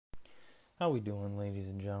How we doing, ladies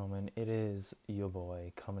and gentlemen? It is your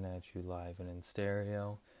boy coming at you live and in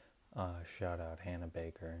stereo. Shout out Hannah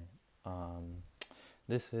Baker. Um,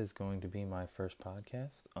 this is going to be my first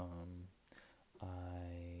podcast. I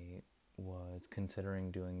was considering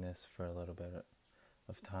doing this for a little bit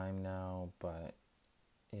of time now, but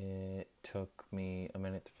it took me a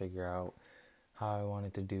minute to figure out how I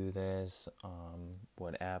wanted to do this,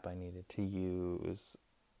 what app I needed to use,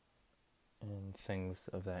 and things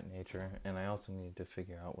of that nature. And I also needed to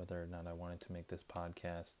figure out whether or not I wanted to make this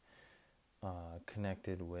podcast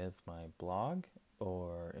connected with my blog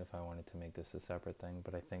or if I wanted to make this a separate thing.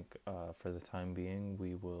 But I think for the time being,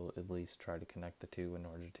 we will at least try to connect the two in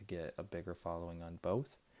order to get a bigger following on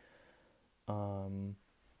both.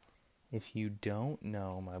 If you don't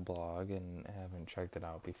know my blog and haven't checked it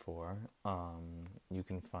out before, you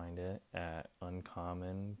can find it at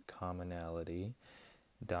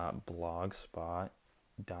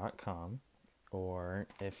uncommoncommonality.blogspot.com, or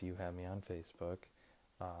if you have me on Facebook,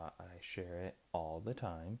 I share it all the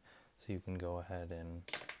time, so you can go ahead and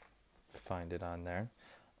find it on there.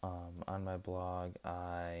 On my blog,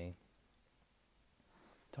 I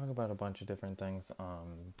talk about a bunch of different things.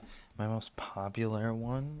 My most popular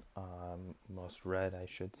one, most read, I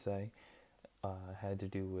should say, had to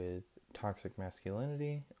do with toxic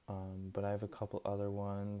masculinity, but I have a couple other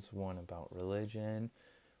ones, one about religion,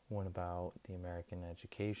 one about the American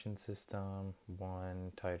education system,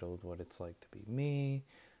 one titled What It's Like to Be Me,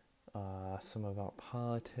 some about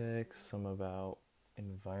politics, some about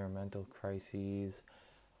environmental crises,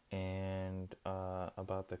 and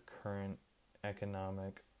about the current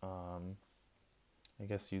economic, I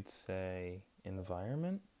guess you'd say,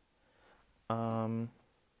 environment.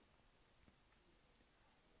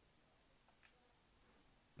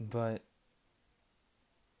 But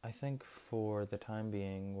I think for the time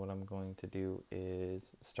being, what I'm going to do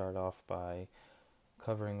is start off by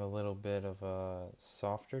covering a little bit of a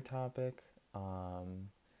softer topic,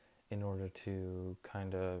 in order to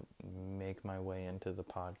kind of make my way into the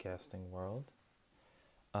podcasting world.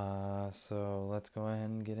 So let's go ahead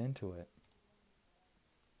and get into it.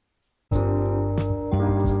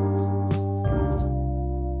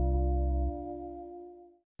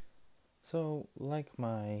 So, like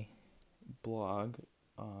my blog,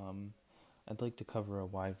 I'd like to cover a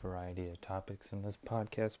wide variety of topics in this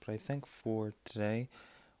podcast, but I think for today,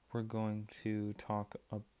 we're going to talk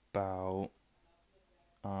about,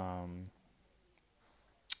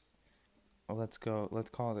 let's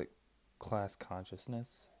call it class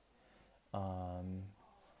consciousness.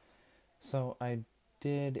 So I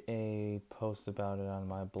did a post about it on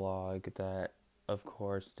my blog that, of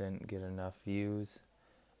course, didn't get enough views,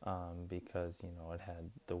 because, it had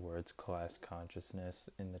the words class consciousness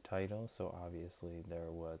in the title, so obviously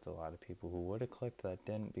there was a lot of people who would have clicked that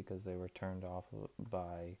didn't because they were turned off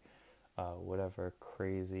by whatever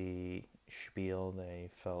crazy spiel they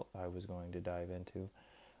felt I was going to dive into.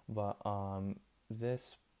 But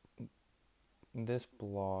this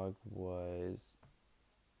blog was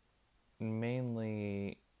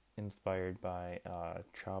mainly inspired by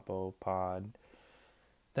Chapo Pod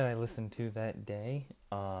that I listened to that day,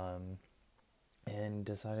 and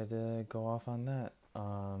decided to go off on that.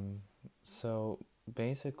 So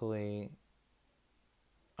basically,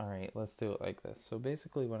 alright, let's do it like this. So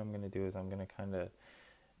basically what I'm going to do is I'm going to kind of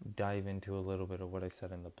dive into a little bit of what I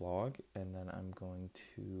said in the blog, and then I'm going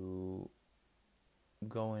to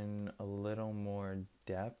go in a little more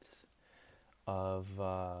depth of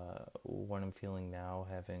what I'm feeling now,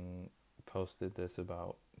 having posted this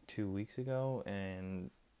about 2 weeks ago, and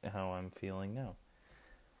how I'm feeling now.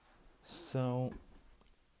 So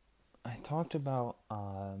I talked about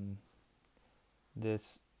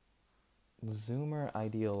this Zoomer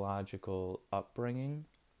ideological upbringing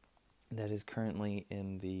that is currently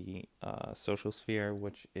in the social sphere,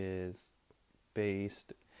 which is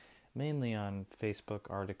based mainly on Facebook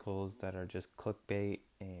articles that are just clickbait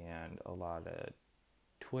and a lot of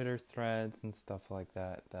Twitter threads and stuff like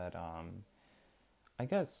that I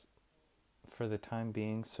guess for the time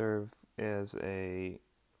being serve as an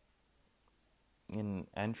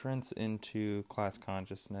entrance into class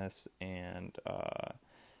consciousness and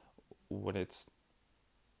what it's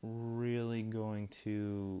really going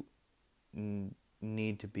to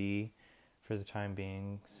need to be for the time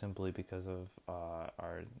being, simply because of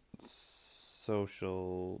our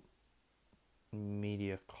social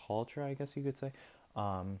media culture, I guess you could say.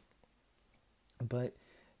 But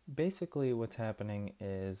basically what's happening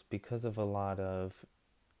is, because of a lot of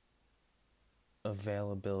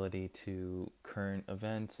availability to current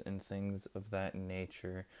events and things of that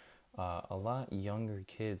nature, A lot younger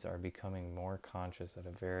kids are becoming more conscious at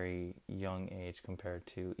a very young age compared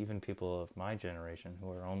to even people of my generation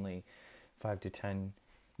who are only 5 to 10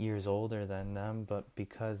 years older than them. But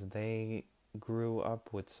because they grew up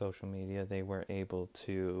with social media, they were able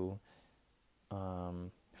to,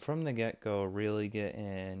 from the get go, really get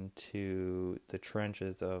into the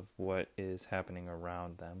trenches of what is happening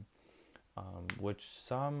around them, which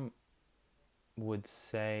some would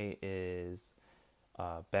say is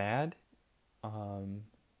bad.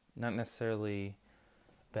 Not necessarily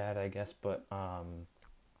bad, I guess, but I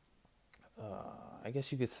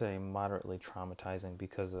guess you could say moderately traumatizing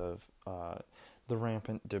because of the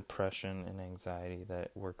rampant depression and anxiety that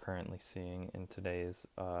we're currently seeing in today's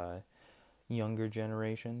younger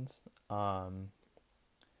generations. But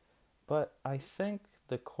I think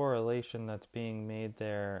the correlation that's being made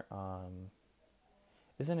there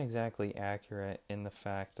isn't exactly accurate in the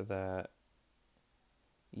fact that,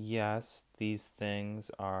 yes, these things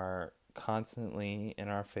are constantly in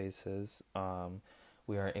our faces.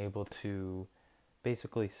 We are able to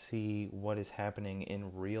basically see what is happening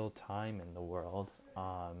in real time in the world,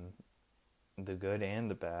 the good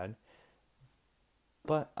and the bad.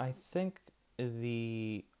 But I think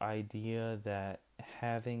the idea that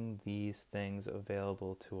having these things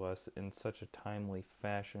available to us in such a timely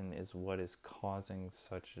fashion is what is causing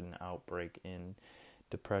such an outbreak in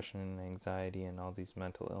depression and anxiety and all these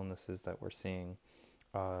mental illnesses that we're seeing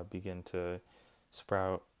begin to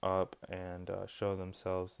sprout up and show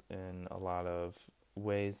themselves in a lot of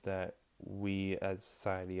ways that we as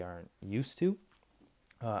society aren't used to.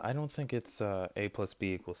 I don't think it's A plus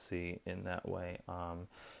B equals C in that way,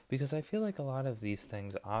 because I feel like a lot of these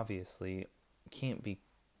things obviously can't be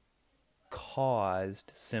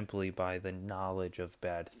caused simply by the knowledge of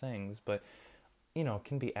bad things, but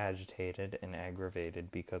can be agitated and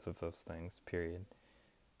aggravated because of those things, period.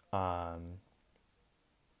 Um,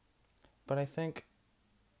 but I think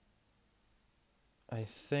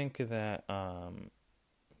that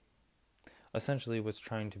essentially what's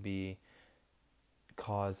trying to be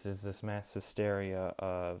caused is this mass hysteria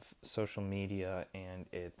of social media and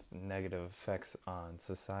its negative effects on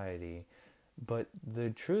society. But the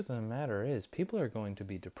truth of the matter is, people are going to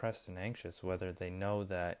be depressed and anxious whether they know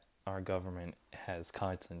that our government has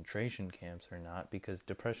concentration camps or not, because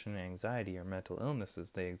depression and anxiety are mental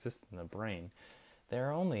illnesses. They exist in the brain.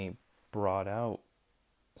 They're only brought out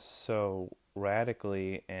so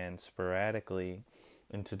radically and sporadically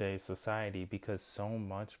in today's society because so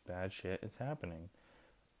much bad shit is happening.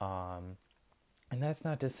 Um, and that's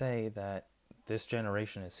not to say that this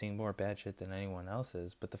generation has seen more bad shit than anyone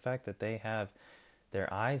else's, but the fact that they have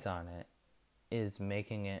their eyes on it is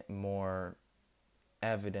making it more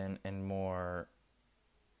evident and more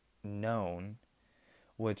known,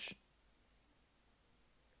 which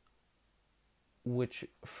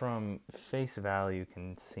from face value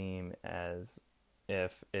can seem as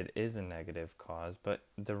if it is a negative cause, but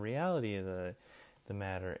the reality of the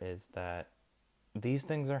matter is that these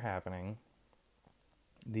things are happening.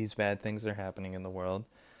 These bad things are happening in the world,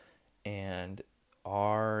 and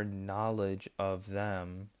our knowledge of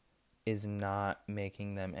them is not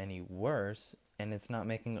making them any worse, and it's not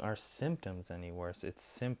making our symptoms any worse. It's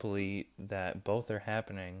simply that both are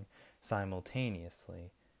happening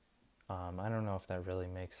simultaneously. I don't know if that really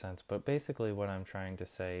makes sense, but basically what I'm trying to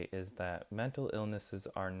say is that mental illnesses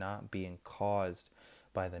are not being caused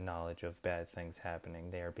by the knowledge of bad things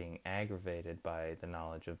happening. They are being aggravated by the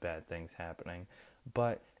knowledge of bad things happening.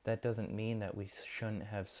 But that doesn't mean that we shouldn't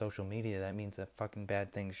have social media. That means that fucking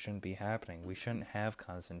bad things shouldn't be happening. We shouldn't have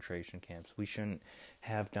concentration camps. We shouldn't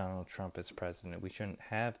have Donald Trump as president. We shouldn't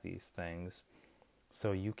have these things.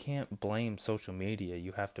 So you can't blame social media.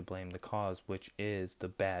 You have to blame the cause, which is the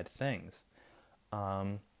bad things.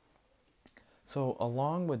 Um, so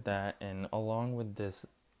along with that, and along with this,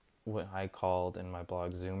 what I called in my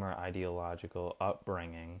blog Zoomer ideological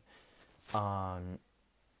upbringing, um,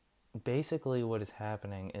 basically what is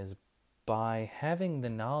happening is by having the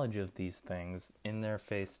knowledge of these things in their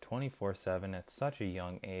face 24/7 at such a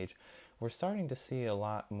young age, we're starting to see a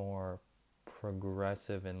lot more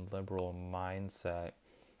progressive and liberal mindset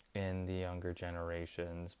in the younger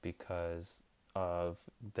generations because of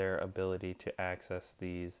their ability to access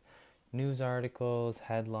these news articles,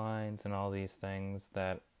 headlines, and all these things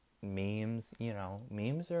that memes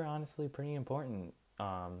are honestly pretty important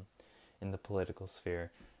in the political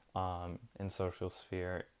sphere, and social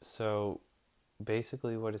sphere. So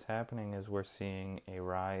basically what is happening is we're seeing a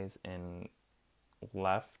rise in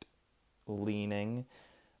left leaning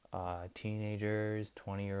teenagers,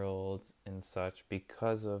 20-year-olds, and such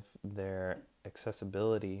because of their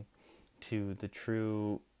accessibility to the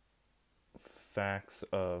true facts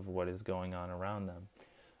of what is going on around them.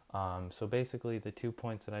 So basically, the 2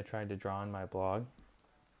 points that I tried to draw in my blog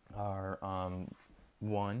are,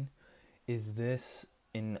 one, is this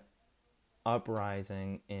an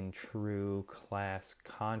uprising in true class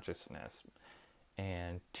consciousness?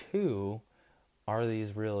 And two, are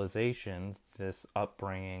these realizations, this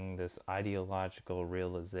upbringing, this ideological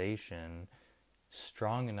realization,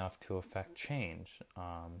 strong enough to affect change?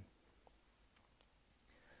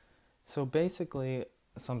 So basically,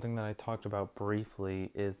 something that I talked about briefly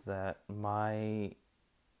is that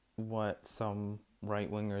what some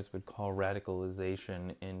right-wingers would call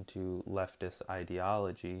radicalization into leftist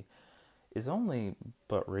ideology is only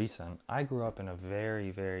but recent. I grew up in a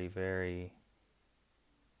very, very, very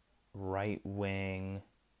right-wing,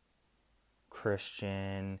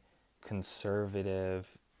 Christian,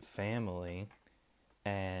 conservative family,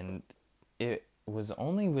 and it was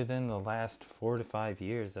only within the last 4 to 5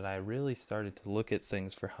 years that I really started to look at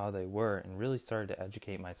things for how they were and really started to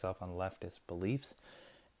educate myself on leftist beliefs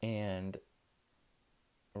and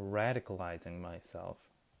radicalizing myself.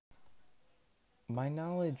 My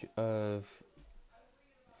knowledge of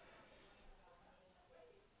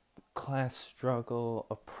class struggle,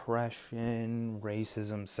 oppression,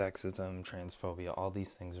 racism, sexism, transphobia, all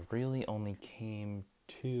these things really only came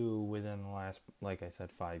to within the last, like I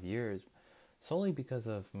said, 5 years, solely because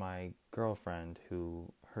of my girlfriend,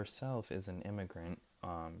 who herself is an immigrant.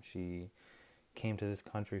 She came to this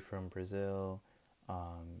country from Brazil.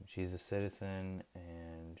 She's a citizen,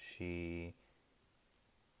 and she,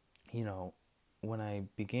 when I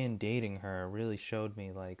began dating her, really showed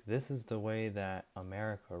me, like, this is the way that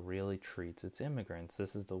America really treats its immigrants.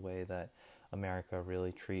 This is the way that America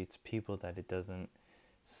really treats people that it doesn't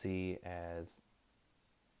see as,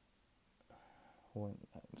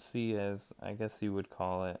 I guess you would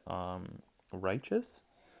call it, righteous.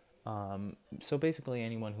 So basically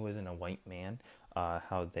anyone who isn't a white man,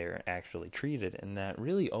 how they're actually treated, and that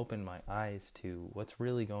really opened my eyes to what's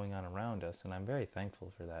really going on around us, and I'm very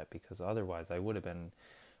thankful for that, because otherwise I would have been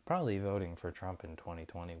probably voting for Trump in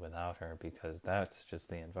 2020 without her, because that's just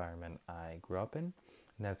the environment I grew up in,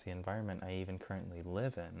 and that's the environment I even currently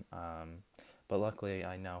live in. But luckily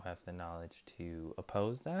I now have the knowledge to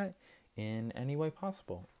oppose that in any way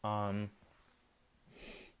possible.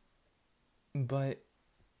 But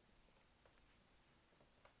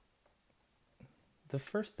the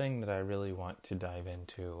first thing that I really want to dive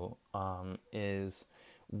into is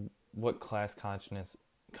what class consciousness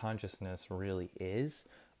really is,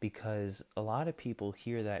 because a lot of people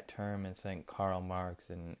hear that term and think Karl Marx,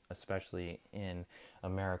 and especially in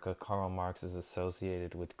America, Karl Marx is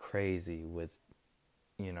associated with crazy, with,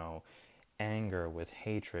 anger, with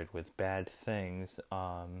hatred, with bad things.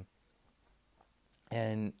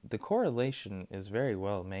 And the correlation is very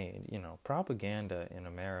well made. Propaganda in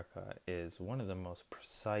America is one of the most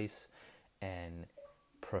precise and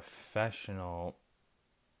professional,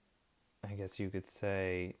 I guess you could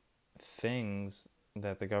say, things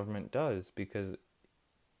that the government does, because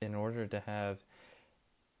in order to have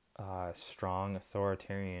a strong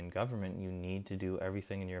authoritarian government, you need to do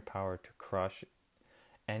everything in your power to crush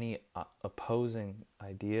any opposing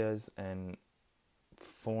ideas and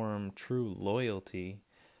form true loyalty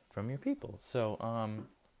from your people. So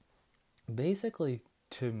basically,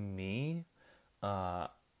 to me, I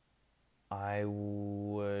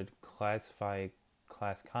would classify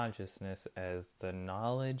class consciousness as the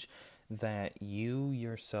knowledge that you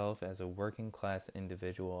yourself as a working class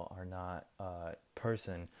individual are not a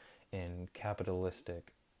person in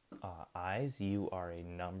capitalistic eyes. You are a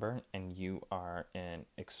number, and you are an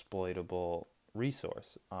exploitable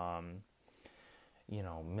resource.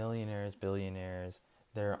 Millionaires, billionaires,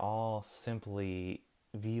 they're all simply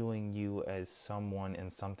viewing you as someone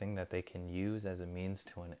and something that they can use as a means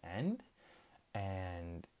to an end.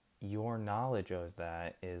 And your knowledge of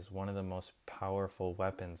that is one of the most powerful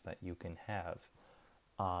weapons that you can have.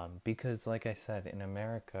 Because, like I said, in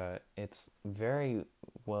America, it's very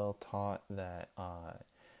well taught that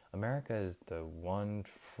America is the one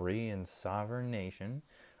free and sovereign nation.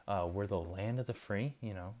 We're the land of the free,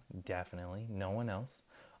 definitely, no one else.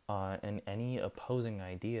 And any opposing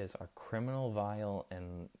ideas are criminal, vile,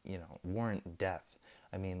 and, warrant death.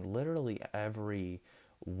 I mean, literally every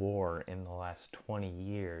war in the last 20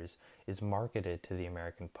 years is marketed to the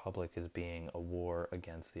American public as being a war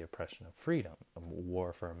against the oppression of freedom, a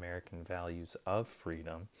war for American values of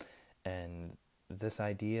freedom. And this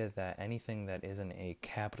idea that anything that isn't a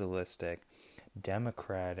capitalistic,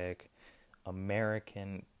 democratic,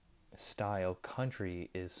 American style country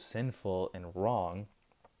is sinful and wrong,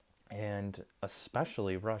 and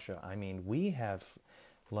especially Russia. I mean, we have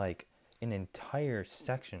an entire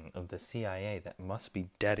section of the CIA that must be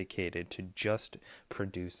dedicated to just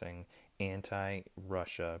producing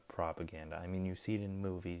anti-Russia propaganda. I mean, you see it in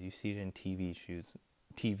movies, you see it in TV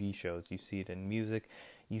shows, you see it in music,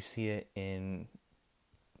 you see it in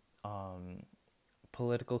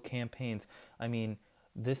political campaigns. I mean,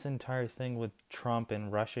 this entire thing with Trump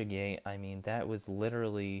and Russiagate, I mean, that was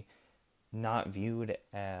literally not viewed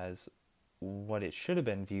as what it should have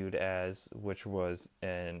been viewed as, which was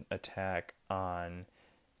an attack on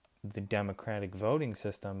the democratic voting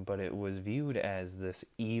system, but it was viewed as this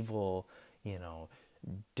evil,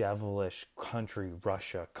 devilish country,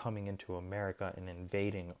 Russia, coming into America and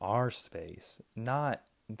invading our space. Not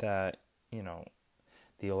that,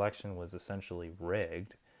 the election was essentially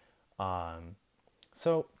rigged.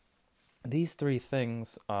 So these three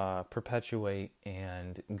things perpetuate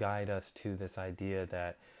and guide us to this idea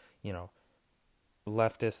that,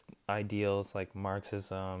 leftist ideals like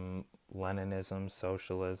Marxism, Leninism,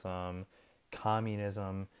 socialism,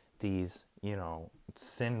 communism, these,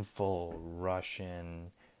 sinful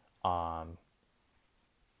Russian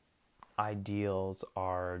ideals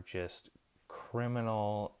are just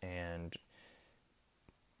criminal and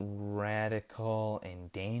radical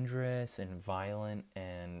and dangerous and violent,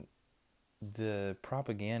 and the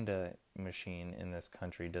propaganda machine in this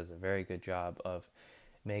country does a very good job of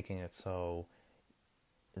making it so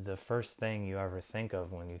the first thing you ever think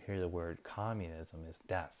of when you hear the word communism is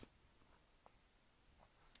death.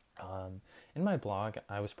 In my blog,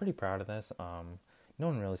 I was pretty proud of this. No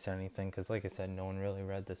one really said anything because, like I said, no one really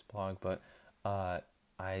read this blog, but I'm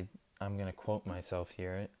going to quote myself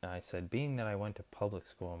here. I said, being that I went to public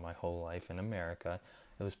school my whole life in America,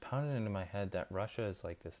 it was pounded into my head that Russia is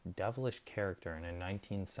like this devilish character in a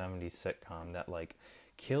 1970s sitcom that like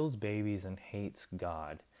kills babies and hates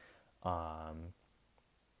God.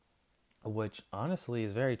 Which honestly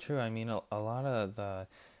is very true. I mean, a lot of the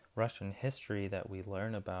Russian history that we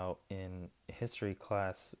learn about in history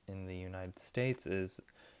class in the United States is,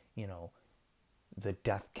 the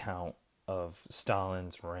death count of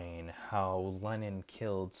Stalin's reign, how Lenin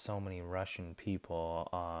killed so many Russian people,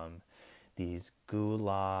 these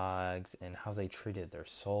gulags, and how they treated their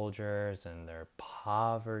soldiers and their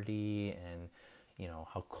poverty, and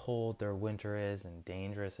how cold their winter is and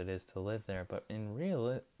dangerous it is to live there. But in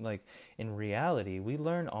reality, we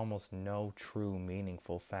learn almost no true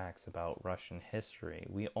meaningful facts about Russian history.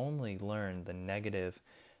 We only learn the negative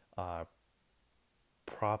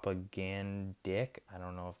propagandic, I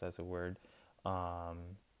don't know if that's a word,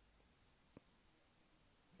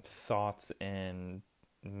 thoughts and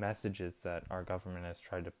messages that our government has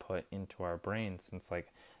tried to put into our brains since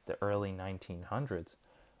like the early 1900s.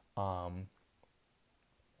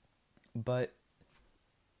 But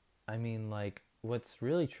I mean, like, what's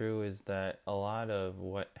really true is that a lot of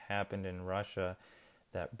what happened in Russia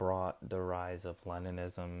that brought the rise of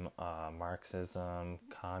Leninism, Marxism,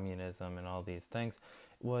 communism, and all these things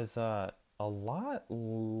was a lot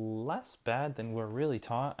less bad than we're really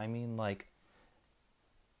taught. I mean, like,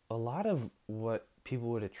 a lot of what people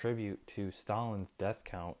would attribute to Stalin's death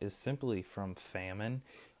count is simply from famine,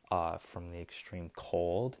 from the extreme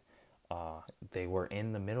cold. They were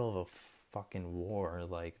in the middle of a fucking war,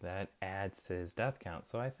 like that adds to his death count.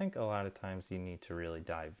 So I think a lot of times you need to really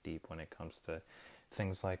dive deep when it comes to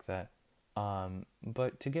things like that.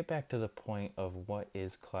 But to get back to the point of what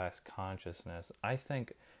is class consciousness, I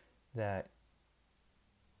think that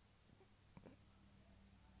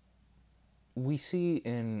we see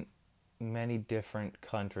in many different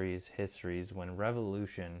countries' histories when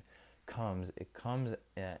revolution comes, it comes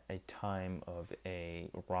at a time of a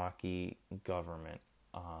rocky government.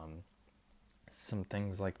 Some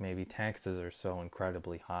things like maybe taxes are so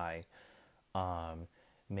incredibly high.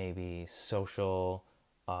 Maybe social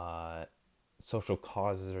causes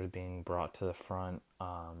are being brought to the front.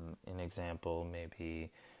 An example,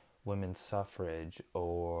 maybe women's suffrage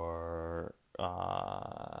or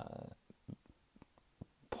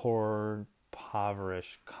poor,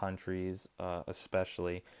 impoverished countries,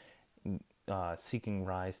 especially seeking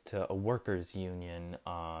rise to a workers' union,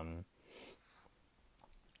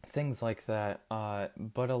 things like that.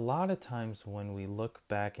 But a lot of times when we look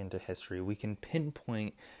back into history, we can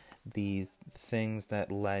pinpoint these things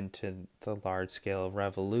that led to the large-scale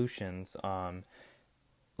revolutions,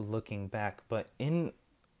 looking back. But in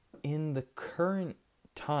the current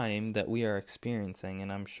time that we are experiencing,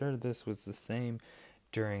 and I'm sure this was the same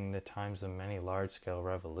during the times of many large-scale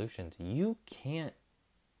revolutions, you can't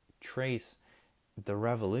trace the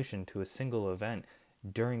revolution to a single event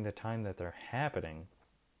during the time that they're happening,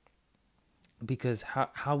 because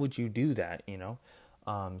how would you do that, So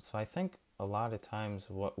I think a lot of times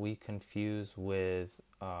what we confuse with,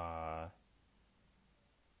 I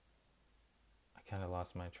kind of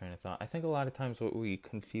lost my train of thought. I think a lot of times what we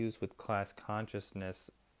confuse with class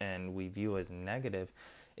consciousness and we view as negative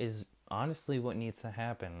is honestly what needs to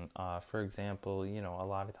happen. For example, a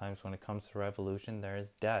lot of times when it comes to revolution, there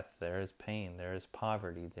is death, there is pain, there is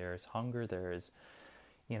poverty, there is hunger, there is,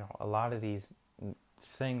 a lot of these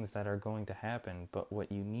things that are going to happen. But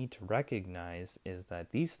what you need to recognize is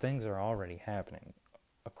that these things are already happening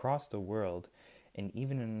across the world, and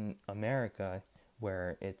even in America,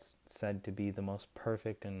 where it's said to be the most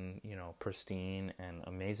perfect and pristine and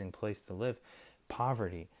amazing place to live.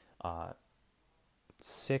 Poverty,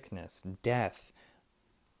 sickness, death,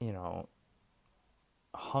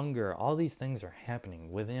 hunger, all these things are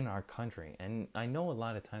happening within our country. And I know a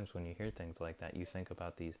lot of times when you hear things like that, you think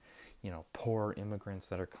about these, poor immigrants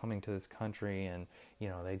that are coming to this country and,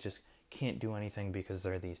 they just can't do anything because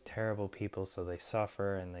they're these terrible people, so they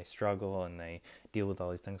suffer and they struggle and they deal with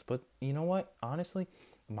all these things. But you know what? Honestly,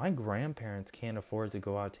 my grandparents can't afford to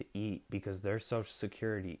go out to eat because their social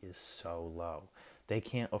security is so low. They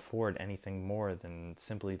can't afford anything more than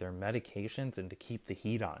simply their medications and to keep the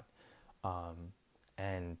heat on.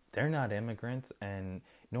 And they're not immigrants, and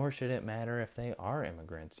nor should it matter if they are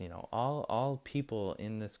immigrants. All people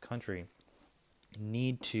in this country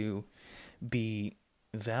need to be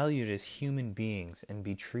valued as human beings and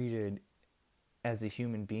be treated as a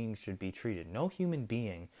human being should be treated. No human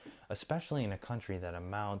being, especially in a country that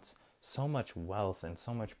amounts so much wealth and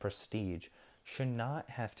so much prestige, should not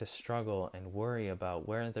have to struggle and worry about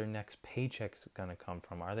where their next paycheck's going to come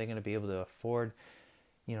from. Are they going to be able to afford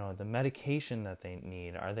the medication that they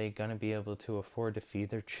need? Are they going to be able to afford to feed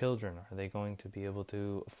their children? Are they going to be able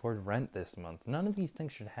to afford rent this month? None of these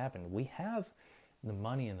things should happen. We have the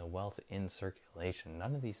money and the wealth in circulation.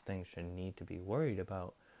 None of these things should need to be worried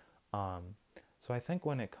about. So I think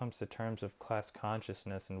when it comes to terms of class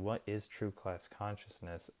consciousness and what is true class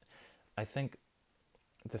consciousness, I think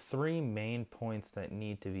the three main points that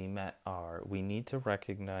need to be met are: we need to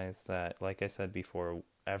recognize that, like I said before,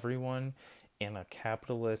 everyone in a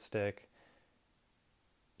capitalistic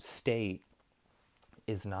state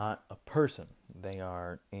is not a person. They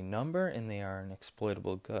are a number and they are an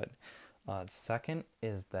exploitable good. Second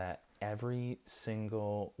is that every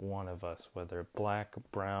single one of us, whether black,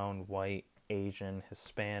 brown, white, Asian,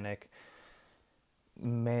 Hispanic,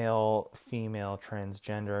 male, female,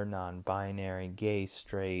 transgender, non-binary, gay,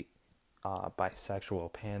 straight,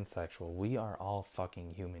 bisexual, pansexual, we are all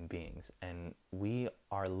fucking human beings, and we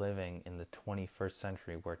are living in the 21st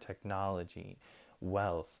century where technology,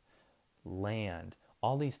 wealth, land,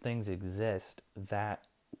 all these things exist that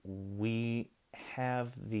we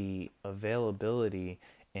have the availability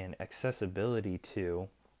and accessibility to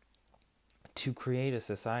create a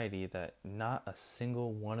society that not a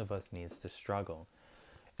single one of us needs to struggle.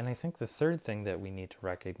 And I think the third thing that we need to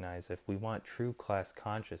recognize if we want true class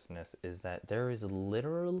consciousness is that there is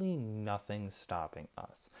literally nothing stopping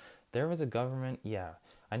us. There is a government, yeah,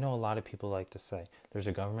 I know a lot of people like to say there's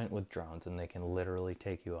a government with drones and they can literally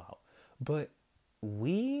take you out. But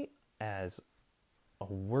we, as a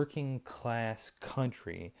working class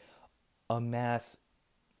country, amass,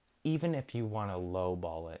 even if you want to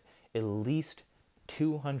lowball it, at least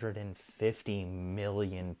 250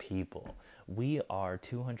 million people. We are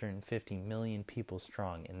 250 million people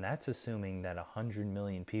strong, and that's assuming that 100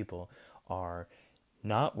 million people are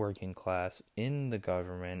not working class, in the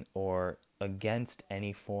government, or against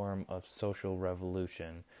any form of social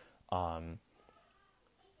revolution. And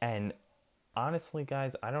honestly,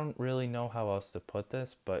 guys, I don't really know how else to put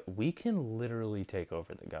this, but we can literally take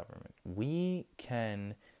over the government. We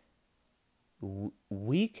can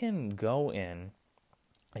go in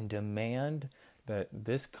and demand that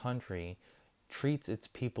this country treats its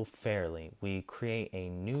people fairly. We create a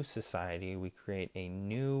new society, we create a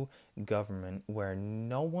new government where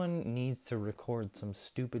no one needs to record some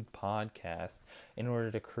stupid podcast in order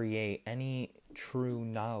to create any true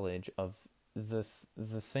knowledge of the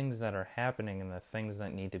things that are happening and the things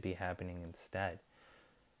that need to be happening instead.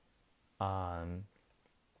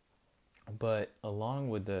 But along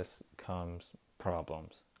with this comes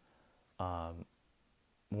problems.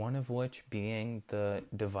 One of which being the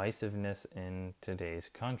divisiveness in today's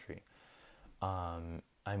country.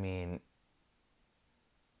 I mean,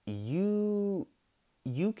 you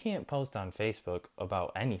can't post on Facebook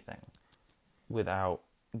about anything without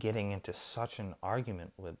getting into such an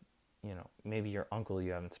argument with, maybe your uncle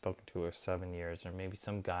you haven't spoken to for 7 years, or maybe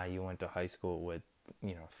some guy you went to high school with,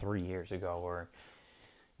 3 years ago, or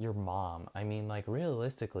your mom. I mean, like,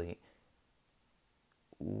 realistically,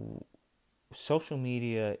 social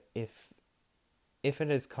media, if if it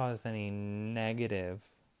has caused any negative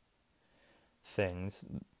things,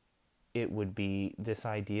 it would be this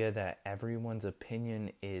idea that everyone's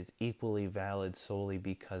opinion is equally valid solely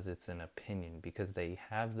because it's an opinion, because they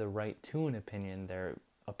have the right to an opinion, their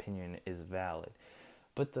opinion is valid.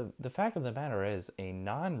 But the fact of the matter is, a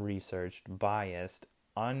non-researched, biased,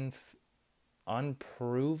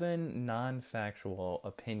 unproven, non-factual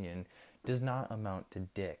opinion does not amount to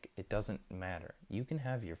dick. It doesn't matter. You can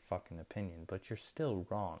have your fucking opinion, but you're still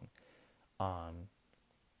wrong.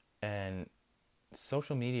 And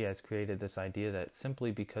social media has created this idea that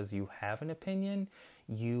simply because you have an opinion,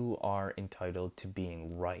 you are entitled to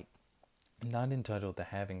being right. Not entitled to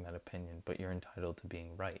having that opinion, but you're entitled to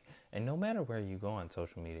being right. And no matter where you go on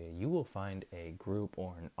social media, you will find a group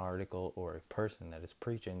or an article or a person that is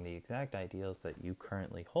preaching the exact ideals that you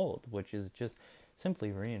currently hold, which is just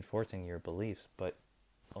simply reinforcing your beliefs, but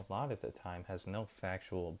a lot of the time has no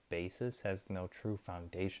factual basis, has no true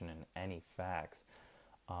foundation in any facts.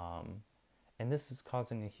 And this is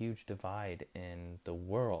causing a huge divide in the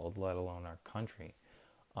world, let alone our country.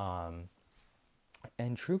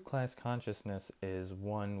 And true class consciousness is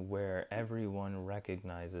one where everyone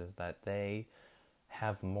recognizes that they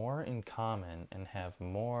have more in common and have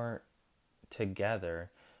more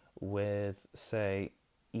together with, say,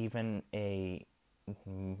 even a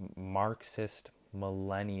Marxist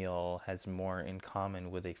millennial has more in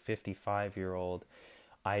common with a 55-year-old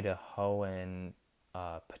Idahoan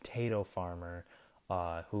potato farmer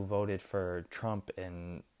who voted for Trump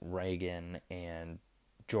and Reagan and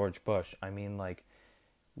George Bush. I mean, like,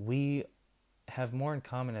 we have more in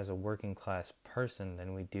common as a working class person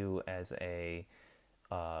than we do as a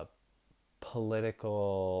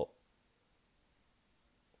political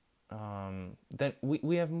that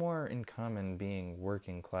we have more in common being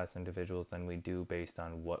working class individuals than we do based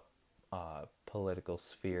on what political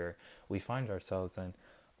sphere we find ourselves in.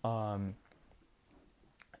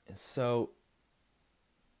 So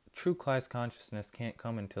true class consciousness can't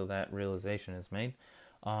come until that realization is made.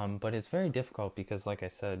 But it's very difficult because, like I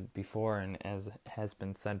said before, and as has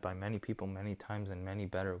been said by many people many times in many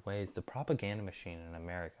better ways, the propaganda machine in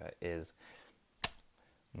America is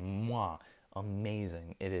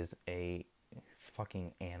amazing. It is a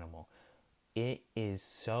fucking animal. It is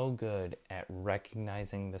so good at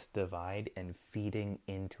recognizing this divide and feeding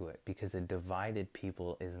into it, because a divided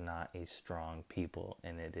people is not a strong people,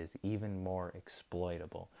 and it is even more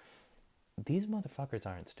exploitable. These motherfuckers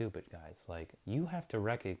aren't stupid, guys. Like, you have to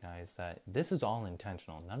recognize that this is all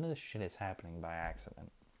intentional. None of this shit is happening by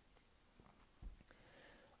accident.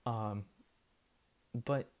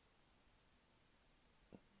 But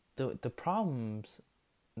the problems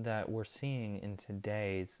that we're seeing in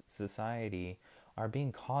today's society are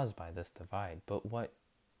being caused by this divide. But what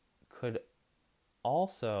could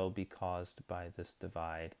also be caused by this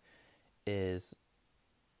divide is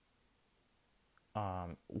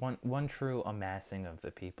one true amassing of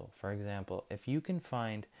the people. For example, if you can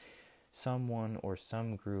find someone or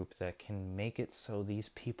some group that can make it so these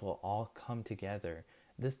people all come together,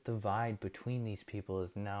 this divide between these people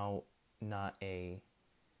is now not a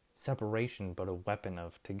separation but a weapon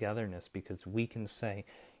of togetherness, because we can say,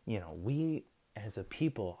 we as a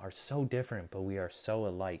people are so different but we are so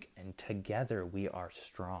alike, and together we are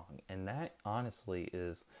strong. And that honestly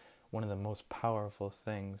is one of the most powerful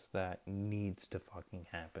things that needs to fucking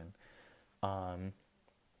happen.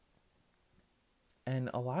 And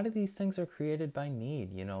a lot of these things are created by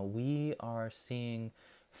need. We are seeing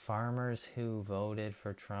farmers who voted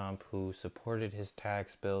for Trump, who supported his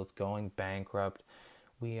tax bills, going bankrupt.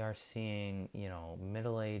 We are seeing,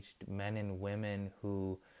 middle-aged men and women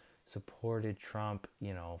who supported Trump,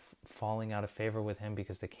 falling out of favor with him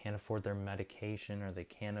because they can't afford their medication, or they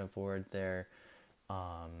can't afford their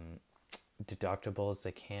deductibles,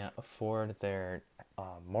 they can't afford their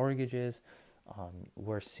mortgages.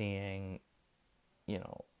 We're seeing,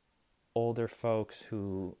 older folks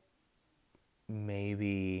who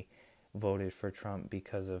maybe voted for Trump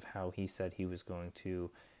because of how he said he was going to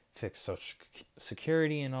fix Social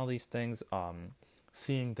Security and all these things,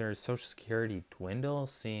 seeing their Social Security dwindle,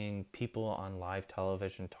 seeing people on live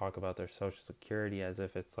television talk about their Social Security as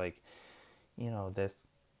if it's like,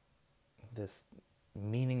 this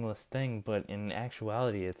meaningless thing, but in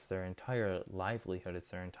actuality it's their entire livelihood, it's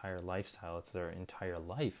their entire lifestyle, it's their entire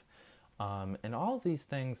life. And all of these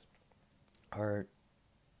things are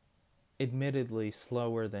admittedly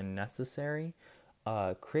slower than necessary,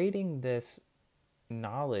 creating this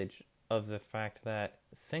knowledge of the fact that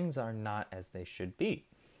things are not as they should be.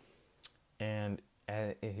 And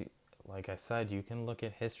like I said, you can look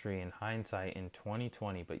at history in hindsight in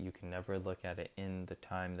 2020, but you can never look at it in the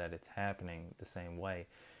time that it's happening the same way.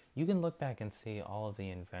 You can look back and see all of the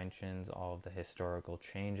inventions, all of the historical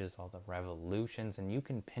changes, all the revolutions, and you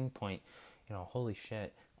can pinpoint, holy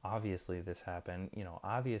shit, obviously this happened.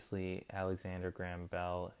 Obviously Alexander Graham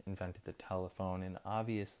Bell invented the telephone, and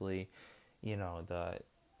obviously, the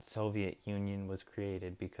Soviet Union was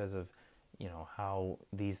created because of how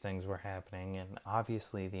these things were happening, and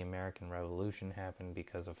obviously the American Revolution happened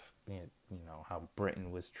because of how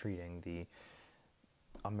Britain was treating the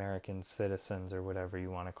American citizens, or whatever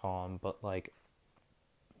you want to call them. But like,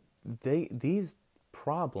 these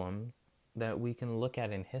problems that we can look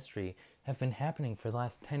at in history have been happening for the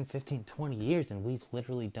last 10, 15, 20 years, and we've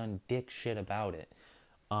literally done dick shit about it.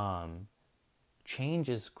 Change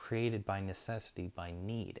is created by necessity, by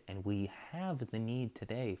need, and we have the need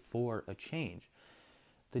today for a change.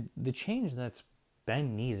 The change that's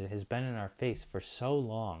been needed has been in our face for so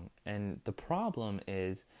long, and the problem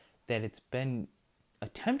is that it's been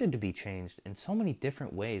attempted to be changed in so many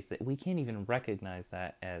different ways that we can't even recognize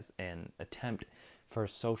that as an attempt for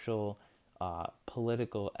social,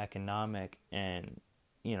 political, economic, and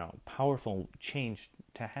powerful change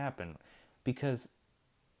to happen, because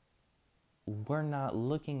we're not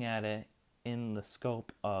looking at it in the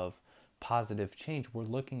scope of positive change. We're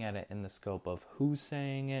looking at it in the scope of who's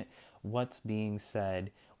saying it, what's being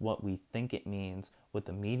said, what we think it means, what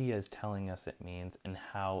the media is telling us it means, and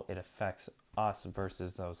how it affects us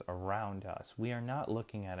versus those around us. We are not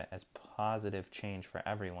looking at it as positive change for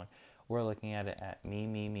everyone. We're looking at it at me,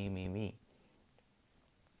 me, me, me, me.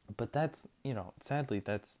 But that's, sadly,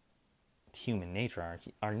 that's human nature.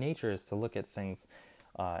 Our nature is to look at things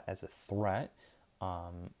as a threat,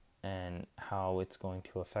 and how it's going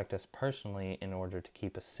to affect us personally in order to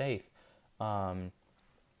keep us safe. But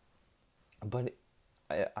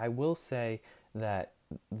I will say that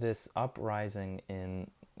this uprising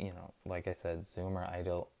in, like I said, Zoomer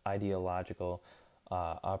ideological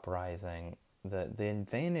uprising, the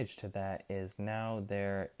advantage to that is now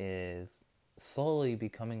there is slowly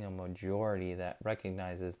becoming a majority that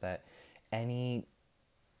recognizes that any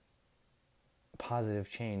positive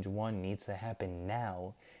change, one, needs to happen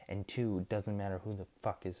now, and two, doesn't matter who the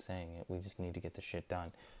fuck is saying it, we just need to get the shit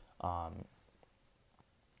done.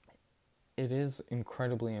 It is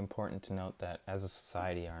incredibly important to note that as a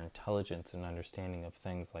society, our intelligence and understanding of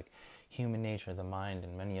things like human nature, the mind,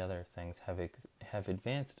 and many other things have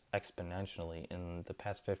advanced exponentially in the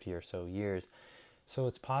past 50 or so years. So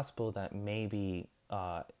it's possible that maybe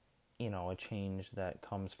a change that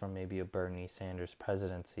comes from maybe a Bernie Sanders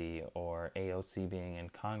presidency or AOC being in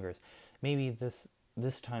Congress, maybe this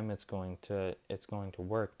time it's going to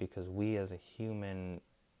work, because we as a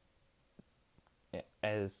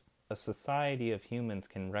society of humans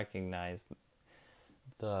can recognize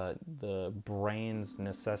the brain's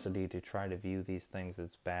necessity to try to view these things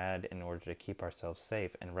as bad in order to keep ourselves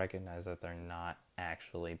safe, and recognize that they're not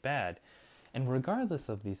actually bad. And regardless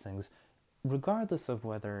of these things, regardless of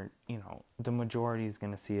whether, the majority is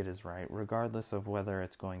going to see it as right, regardless of whether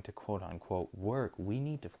it's going to quote unquote work, we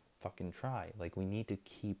need to fucking try. Like, we need to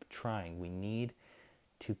keep trying. We need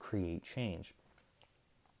to create change.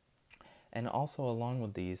 And also, along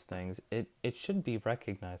with these things, it should be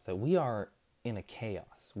recognized that we are in a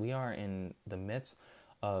chaos. We are in the midst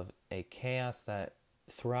of a chaos that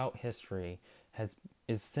throughout history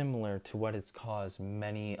is similar to what has caused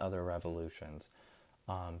many other revolutions.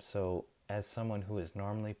 So as someone who is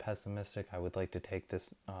normally pessimistic, I would like to take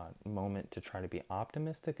this moment to try to be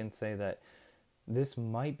optimistic and say that this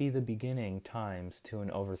might be the beginning times to an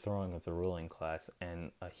overthrowing of the ruling class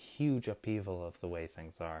and a huge upheaval of the way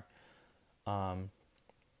things are.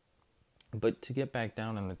 But to get back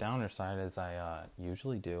down on the downer side, as I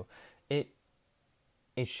usually do, it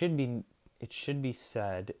should be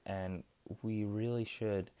said, and we really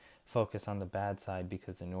should focus on the bad side,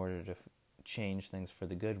 because in order to change things for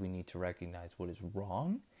the good, we need to recognize what is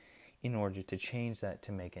wrong in order to change that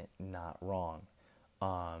to make it not wrong.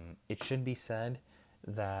 It should be said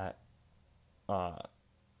that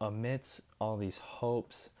amidst all these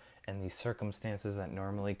hopes and these circumstances that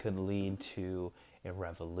normally could lead to a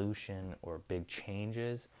revolution or big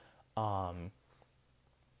changes, I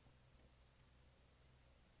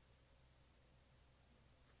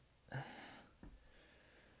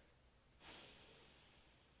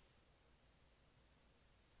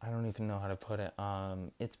don't even know how to put it.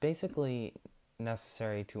 It's basically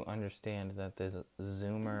necessary to understand that this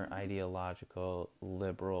Zoomer ideological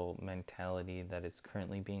liberal mentality that is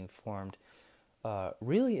currently being formed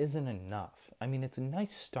really isn't enough. I mean, it's a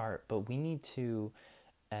nice start, but we need to,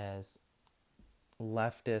 as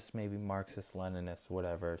leftists, maybe Marxist, Leninists,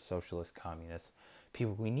 whatever, socialist, communist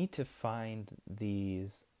people. We need to find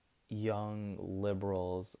these young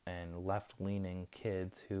liberals and left-leaning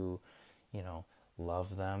kids who, you know,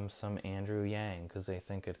 love them some Andrew Yang because they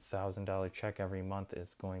think $1,000 check every month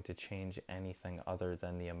is going to change anything other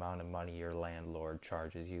than the amount of money your landlord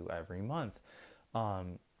charges you every month.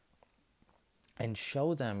 And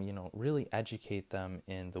show them, you know, really educate them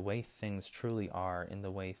in the way things truly are, in the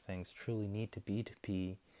way things truly need to be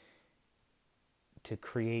to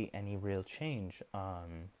create any real change. I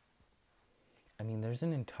mean, there's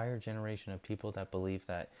an entire generation of people that believe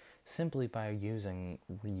that simply by using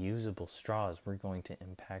reusable straws, we're going to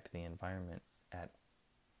impact the environment at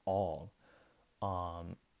all.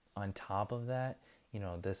 On top of that, you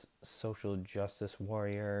know, this social justice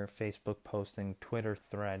warrior, Facebook posting, Twitter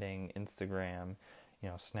threading, Instagram, you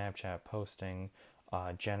know, Snapchat posting,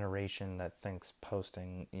 generation that thinks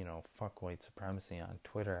posting, you know, fuck white supremacy on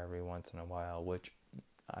Twitter every once in a while, which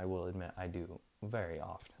I will admit I do very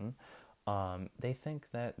often. They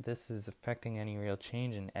think that this is affecting any real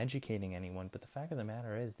change and educating anyone, but the fact of the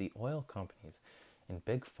matter is the oil companies and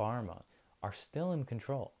big pharma are still in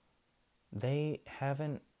control. They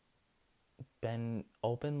haven't been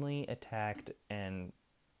openly attacked and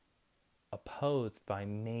opposed by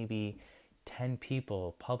maybe 10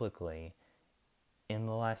 people publicly in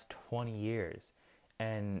the last 20 years.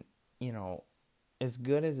 And, you know, as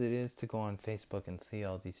good as it is to go on Facebook and see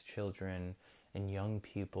all these children and young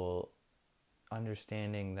people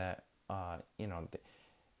understanding that, you know,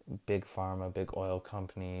 big pharma, big oil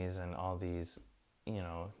companies, and all these, you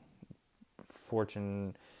know,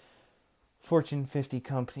 Fortune 50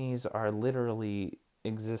 companies are literally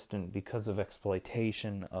existent because of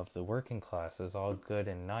exploitation of the working class is all good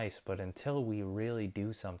and nice, but until we really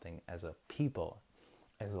do something as a people,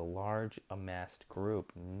 as a large amassed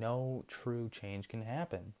group, no true change can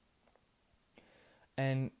happen.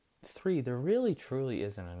 And 3, there really truly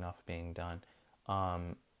isn't enough being done.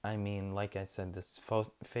 I mean, like I said, this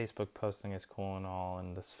Facebook posting is cool and all,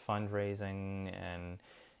 and this fundraising and,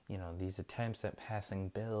 you know, these attempts at passing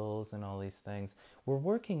bills and all these things. We're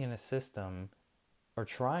working in a system, or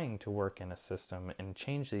trying to work in a system and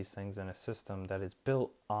change these things in a system that is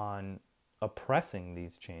built on oppressing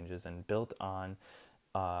these changes and built on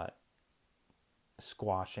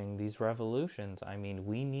squashing these revolutions. I mean,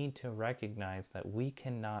 we need to recognize that we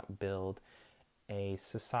cannot build a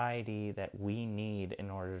society that we need in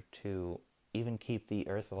order to even keep the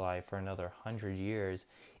earth alive for another 100 years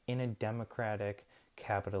in a democratic,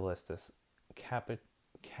 capitalist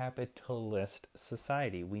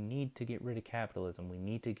society. We need to get rid of capitalism. We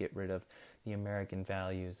need to get rid of the American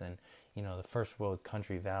values and, you know, the first world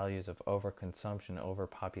country values of overconsumption,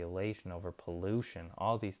 overpopulation, overpollution,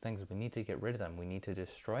 all these things. We need to get rid of them. We need to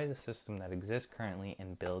destroy the system that exists currently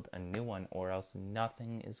and build a new one, or else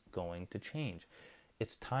nothing is going to change.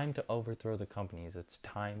 It's time to overthrow the companies. It's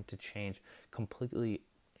time to change, completely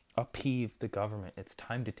upheave the government. It's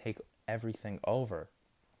time to take everything over.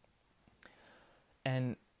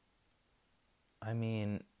 And I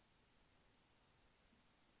mean,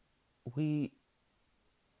 we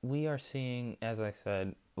are seeing, as I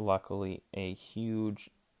said, luckily, a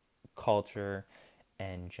huge culture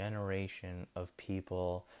and generation of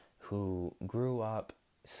people who grew up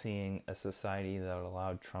seeing a society that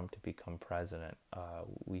allowed Trump to become president.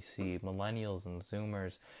 We see millennials and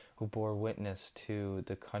Zoomers who bore witness to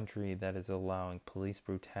the country that is allowing police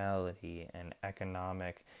brutality and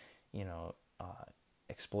economic, you know,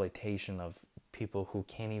 exploitation of people who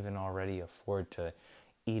can't even already afford to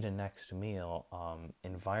eat a next meal,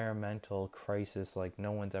 environmental crisis like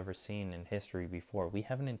no one's ever seen in history before. We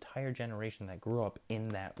have an entire generation that grew up in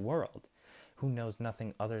that world, who knows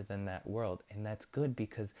nothing other than that world. And that's good,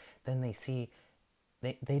 because then they see,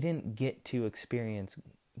 they didn't get to experience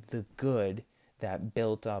the good that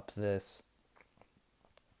built up this,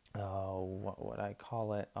 what would I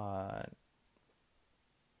call it, I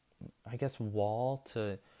guess wall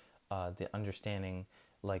to the understanding,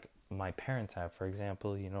 like my parents have. For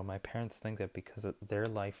example, you know, my parents think that because their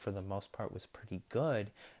life for the most part was pretty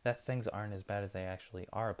good, that things aren't as bad as they actually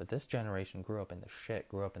are. But this generation grew up in the shit,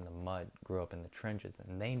 grew up in the mud, grew up in the trenches,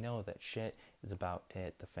 and they know that shit is about to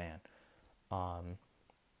hit the fan.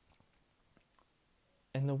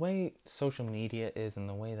 And the way social media is, and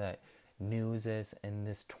the way that news is, and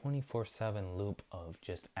this 24/7 loop of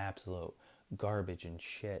just absolute garbage and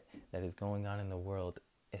shit that is going on in the world,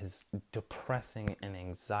 is depressing and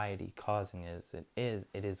anxiety causing as it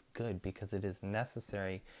is good, because it is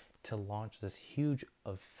necessary to launch this huge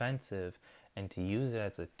offensive and to use it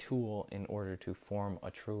as a tool in order to form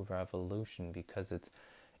a true revolution, because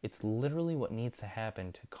It's literally what needs to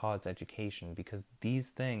happen to cause education, because these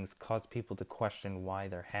things cause people to question why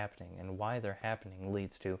they're happening, and why they're happening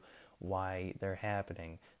leads to why they're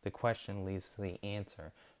happening. The question leads to the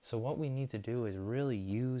answer. So what we need to do is really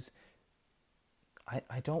use,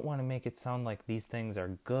 I don't want to make it sound like these things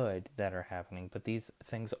are good that are happening, but these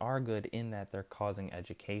things are good in that they're causing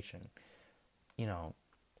education. You know,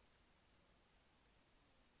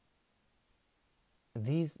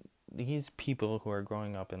 these people who are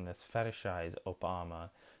growing up in this fetishize Obama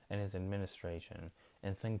and his administration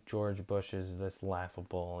and think George Bush is this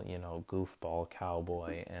laughable, goofball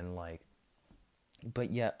cowboy, and but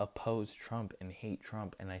yet oppose Trump and hate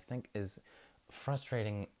Trump. And I think, as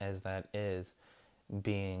frustrating as that is,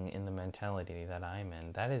 being in the mentality that I'm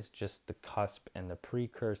in, that is just the cusp and the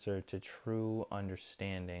precursor to true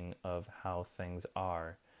understanding of how things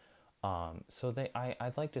are.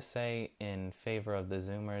 I'd like to say, in favor of the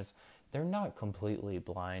Zoomers, they're not completely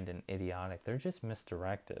blind and idiotic. They're just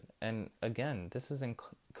misdirected. And again, this is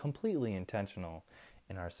completely intentional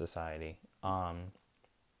in our society.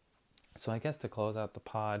 So I guess to close out the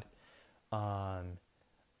pod,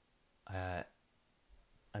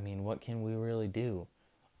 what can we really do?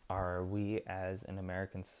 Are we, as an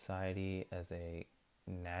American society, as a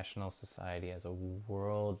national society, as a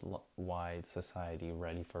worldwide society,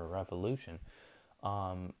 ready for a revolution?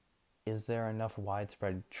 Is there enough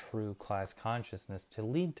widespread true class consciousness to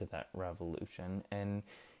lead to that revolution? And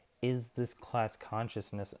is this class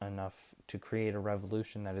consciousness enough to create a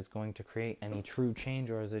revolution that is going to create any true change,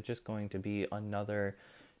 or is it just going to be another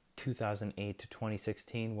 2008 to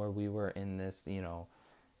 2016 where we were in this,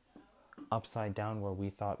 upside down, where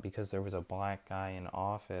we thought because there was a black guy in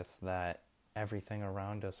office that everything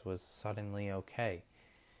around us was suddenly okay?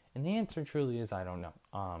 And the answer truly is, I don't know.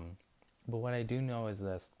 But what I do know is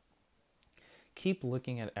this: keep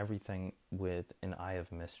looking at everything with an eye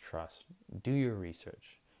of mistrust. Do your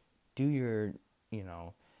research. Do your,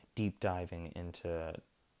 deep diving into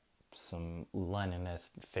some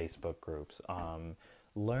Leninist Facebook groups.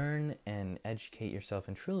 Learn and educate yourself,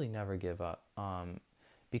 and truly never give up.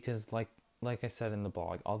 Because like I said in the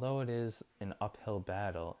blog, although it is an uphill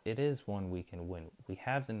battle, it is one we can win. We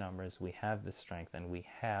have the numbers, we have the strength, and we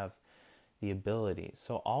have the ability.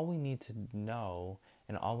 So all we need to know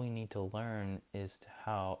and all we need to learn is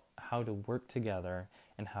how to work together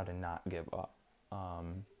and how to not give up.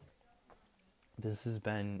 This has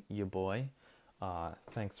been your boy.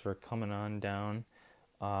 Thanks for coming on down.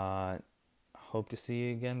 Hope to see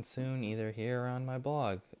you again soon, either here or on my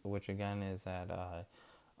blog, which again is at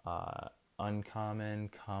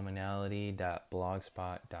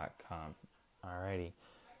uncommoncommonality.blogspot.com. Alrighty.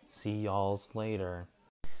 See y'alls later.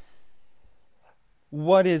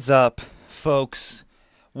 What is up, folks?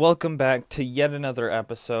 Welcome back to yet another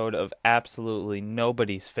episode of absolutely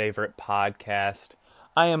nobody's favorite podcast.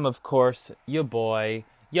 I am, of course, your boy,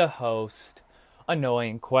 your host,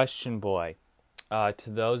 Annoying Question Boy. To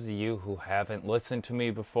those of you who haven't listened to me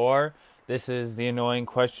before, this is the Annoying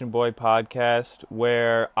Question Boy podcast,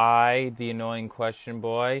 where I, the Annoying Question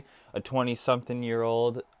Boy, a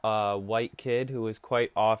 20-something-year-old white kid who is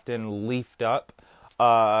quite often leafed up,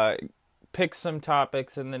 picks some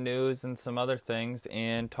topics in the news and some other things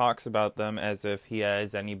and talks about them as if he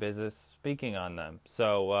has any business speaking on them.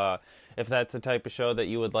 So if that's the type of show that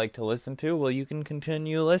you would like to listen to, well, you can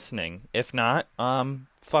continue listening. If not,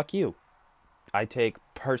 fuck you. I take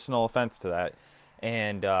personal offense to that.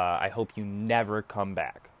 And I hope you never come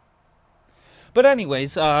back. But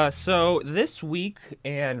anyways, so this week,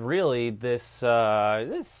 and really this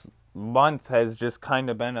month, has just kind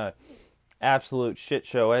of been a absolute shit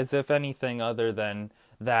show, as if anything other than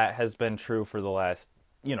that has been true for the last,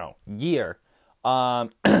 year.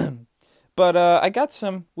 But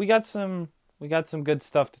we got some good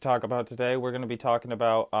stuff to talk about today. We're going to be talking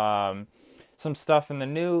about some stuff in the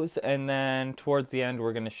news, and then towards the end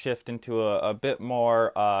we're going to shift into a bit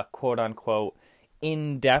more quote-unquote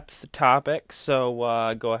in-depth topic,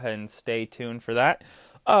 so go ahead and stay tuned for that.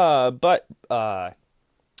 But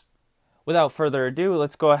without further ado,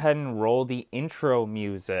 let's go ahead and roll the intro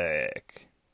music.